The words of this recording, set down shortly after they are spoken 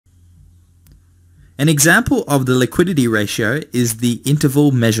An example of the liquidity ratio is the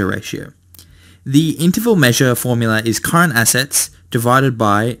interval measure ratio. The interval measure formula is current assets divided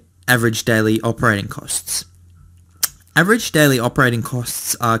by average daily operating costs. Average daily operating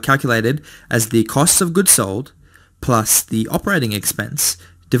costs are calculated as the cost of goods sold plus the operating expense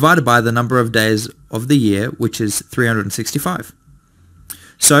divided by the number of days of the year, which is 365.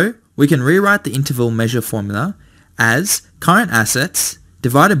 So we can rewrite the interval measure formula as current assets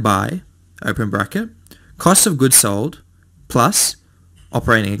divided by, open bracket, cost of goods sold plus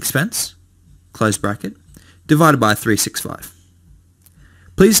operating expense, close bracket, divided by 365.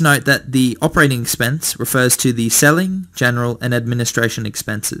 Please note that the operating expense refers to the selling, general and administration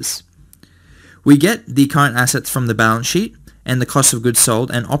expenses. We get the current assets from the balance sheet and the cost of goods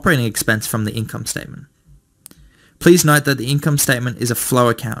sold and operating expense from the income statement. Please note that the income statement is a flow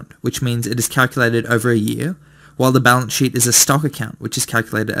account, which means it is calculated over a year, while the balance sheet is a stock account, which is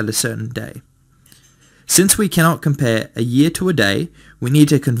calculated at a certain day. Since we cannot compare a year to a day, we need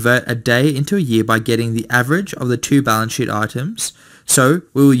to convert a day into a year by getting the average of the two balance sheet items, so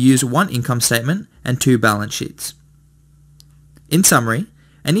we will use one income statement and two balance sheets. In summary,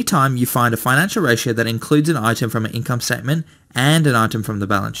 anytime you find a financial ratio that includes an item from an income statement and an item from the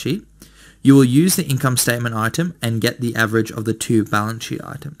balance sheet, you will use the income statement item and get the average of the two balance sheet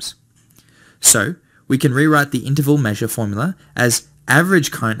items. So, we can rewrite the interval measure formula as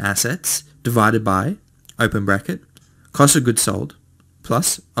average current assets divided by, open bracket, cost of goods sold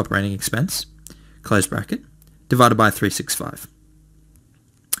plus operating expense, close bracket, divided by 365.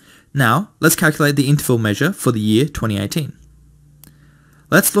 Now, let's calculate the interval measure for the year 2018.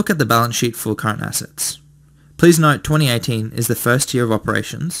 Let's look at the balance sheet for current assets. Please note 2018 is the first year of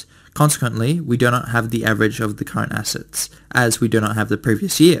operations, consequently we do not have the average of the current assets, as we do not have the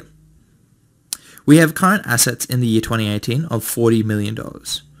previous year. We have current assets in the year 2018 of $40 million.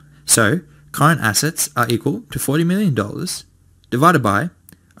 So, current assets are equal to $40 million divided by,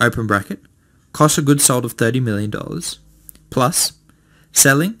 open bracket, cost of goods sold of $30 million, plus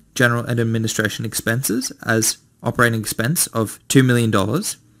selling, general and administration expenses as operating expense of $2 million,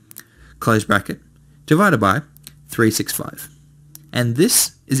 close bracket, divided by 365. And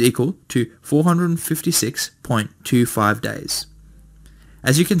this is equal to 456.25 days.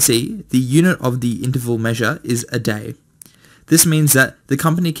 As you can see, the unit of the interval measure is a day. This means that the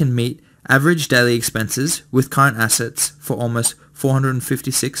company can meet average daily expenses with current assets for almost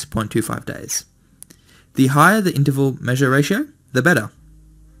 456.25 days. The higher the interval measure ratio, the better.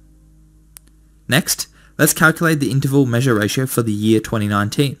 Next, let's calculate the interval measure ratio for the year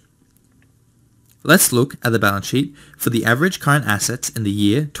 2019. Let's look at the balance sheet for the average current assets in the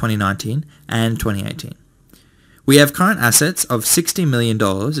year 2019 and 2018. We have current assets of $60 million in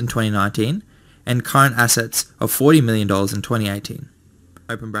 2019 and current assets of $40 million in 2018.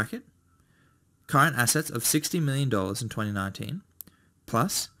 Open bracket. Current assets of $60 million in 2019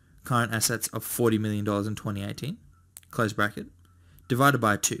 plus current assets of $40 million in 2018, close bracket, divided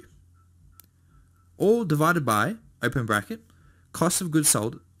by 2. All divided by, open bracket, cost of goods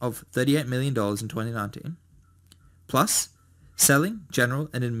sold of $38 million in 2019, plus selling, general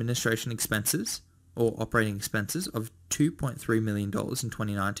and administration expenses, or operating expenses of $2.3 million in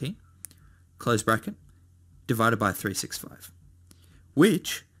 2019, close bracket, divided by 365,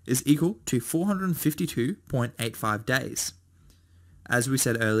 which is equal to 452.85 days. As we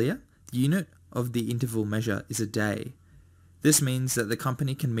said earlier, the unit of the interval measure is a day. This means that the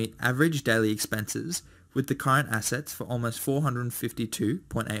company can meet average daily expenses with the current assets for almost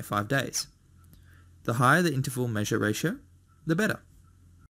 452.85 days. The higher the interval measure ratio, the better.